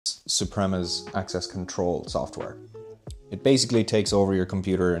Suprema's access control software. It basically takes over your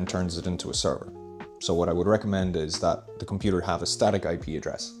computer and turns it into a server. So what I would recommend is that the computer have a static IP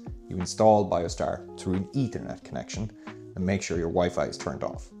address. You install BioStar through an Ethernet connection and make sure your Wi-Fi is turned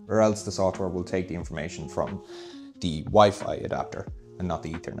off, or else the software will take the information from the Wi-Fi adapter and not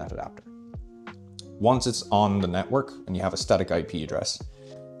the Ethernet adapter. Once it's on the network and you have a static IP address,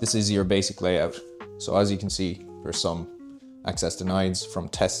 this is your basic layout. So as you can see, there's some access denied from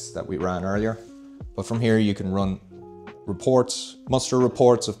tests that we ran earlier. But from here you can run reports, muster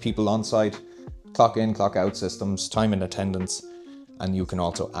reports of people on site, clock in, clock out systems, time and attendance, and you can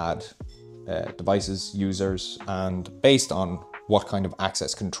also add devices, users, and based on what kind of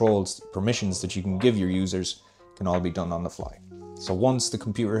access controls, permissions that you can give your users can all be done on the fly. So once the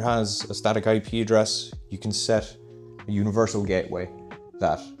computer has a static IP address, you can set a universal gateway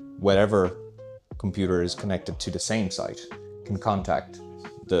that whatever computer is connected to the same site can contact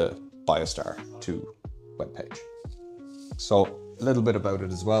the BioStar 2 webpage. So a little bit about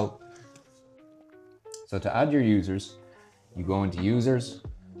it as well. So to add your users, you go into users,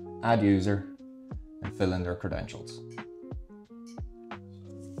 add user, and fill in their credentials.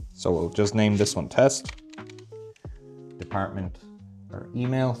 So we'll just name this one test, department or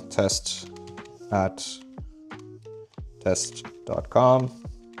email, test@test.com.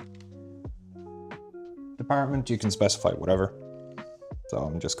 Department, you can specify whatever. So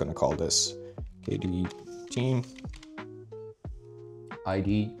I'm just going to call this KD team.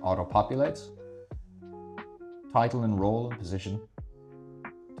 ID auto-populates. Title and role and position.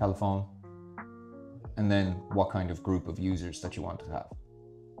 Telephone. And then what kind of group of users that you want to have.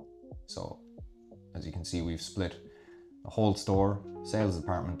 So as you can see, we've split the whole store, sales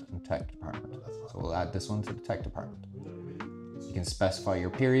department, and tech department. So we'll add this one to the tech department. You can specify your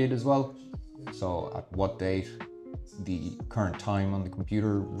period as well. So at what date the current time on the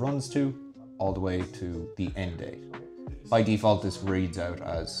computer runs to, all the way to the end date. By default, this reads out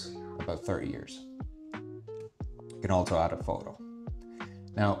as about 30 years. You can also add a photo.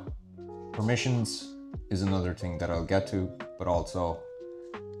 Now, permissions is another thing that I'll get to, but also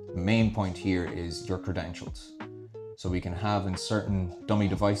the main point here is your credentials. So we can have in certain dummy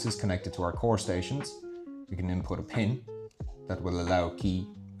devices connected to our core stations, we can input a PIN that will allow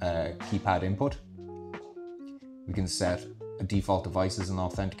keypad input. We can set a default devices in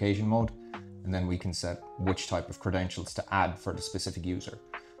authentication mode, and then we can set which type of credentials to add for the specific user.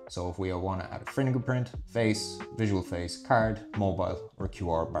 So if we want to add a fingerprint, face, visual face, card, mobile, or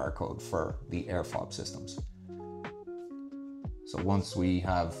QR barcode for the air fob systems. So once we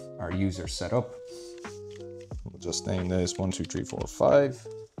have our user set up, we'll just name this 12345.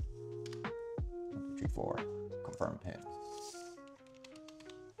 12344, confirm PIN.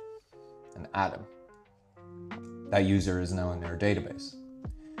 And add them. That user is now in their database.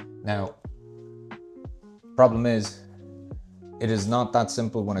 Now, problem is, it is not that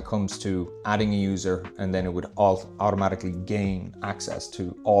simple when it comes to adding a user and then it would automatically gain access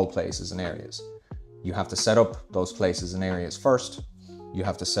to all places and areas. You have to set up those places and areas first. You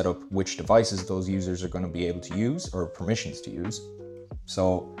have to set up which devices those users are going to be able to use or permissions to use.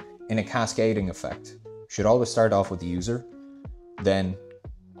 So in a cascading effect, you should always start off with the user, then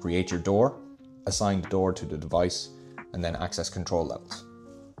create your door, assign the door to the device, and then access control levels.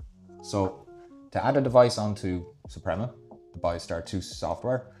 So to add a device onto Suprema, the BioStar 2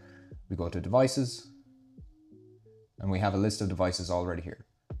 software, we go to devices, and we have a list of devices already here.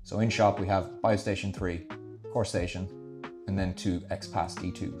 So in shop, we have BioStation 3, core station, and then 2 XPass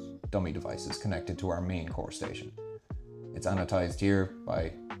D2 dummy devices connected to our main core station. It's annotized here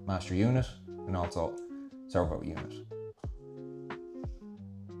by master unit and also servo unit.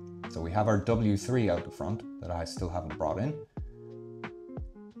 So we have our W3 out the front that I still haven't brought in.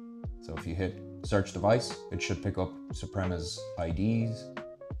 So if you hit search device, it should pick up Suprema's IDs.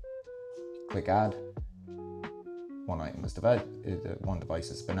 Click add. One item is one device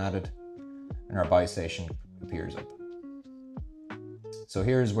has been added, and our BioStation appears up. So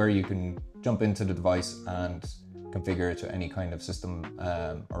here's where you can jump into the device and configure it to any kind of system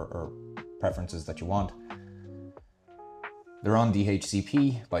or preferences that you want. They're on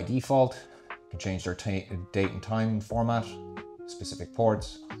DHCP by default. You can change their date and time format, specific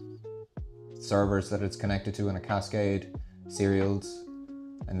ports, servers that it's connected to in a cascade, serials,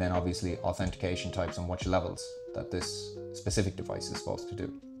 and then obviously authentication types and which levels that this specific device is supposed to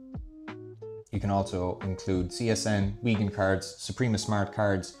do. You can also include CSN, vegan cards, Suprema smart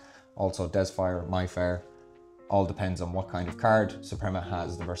cards, also Desfire, MyFair. All depends on what kind of card. Suprema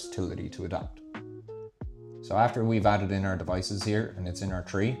has the versatility to adapt. So after we've added in our devices here and it's in our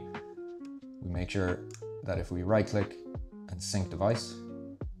tree, we make sure that if we right click and sync device,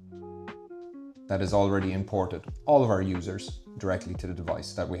 that has already imported all of our users directly to the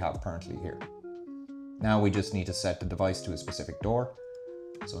device that we have currently here. Now we just need to set the device to a specific door.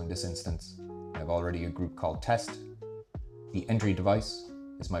 So in this instance, I have already a group called test. The entry device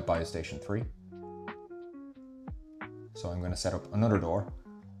is my BioStation 3. So I'm going to set up another door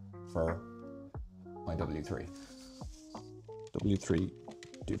for my W3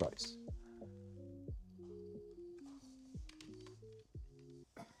 device.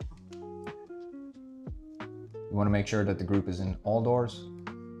 You want to make sure that the group is in all doors.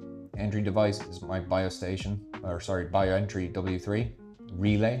 Entry device is my BioStation, or sorry, BioEntry W3.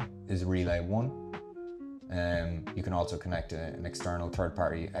 Relay is relay 1. You can also connect an external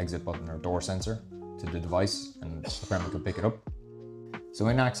third-party exit button or door sensor to the device and the programmer can pick it up. So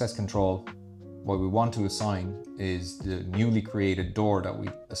in access control, what we want to assign is the newly created door that we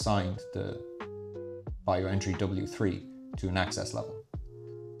assigned the BioEntry W3 to an access level.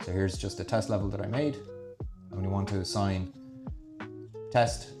 So here's just a test level that I made. And we want to assign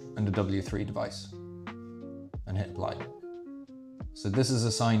test and the W3 device and hit apply. So this is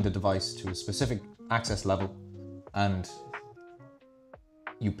assigned the device to a specific access level and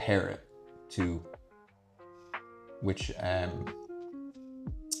you pair it to which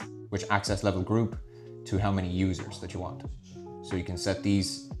access level group to how many users that you want. So you can set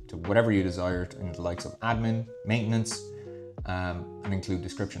these to whatever you desire in the likes of admin, maintenance, and include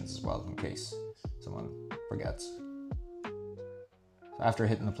descriptions as well in case someone forgets. So after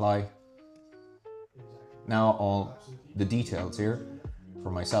hitting apply, now all the details here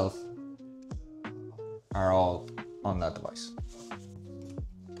for myself are all on that device.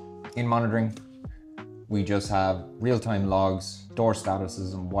 In monitoring, we just have real-time logs, door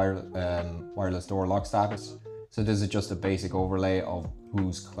statuses, and wireless door lock status. So this is just a basic overlay of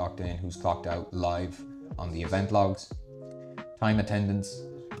who's clocked in, who's clocked out live on the event logs. Time attendance.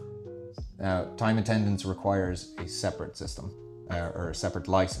 Time attendance requires a separate system or a separate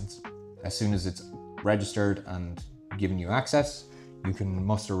license. As soon as it's registered and given you access, you can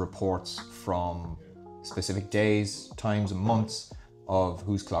muster reports from specific days, times, and months of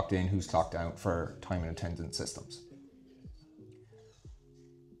who's clocked in, who's clocked out for time and attendance systems.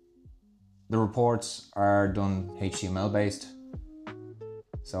 The reports are done HTML based,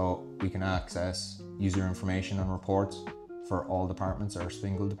 so we can access user information and reports for all departments or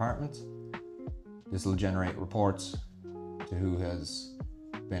single departments. This will generate reports to who has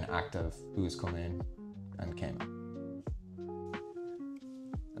been active, who has come in and came out.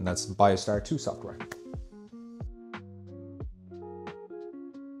 And that's BioStar 2 software.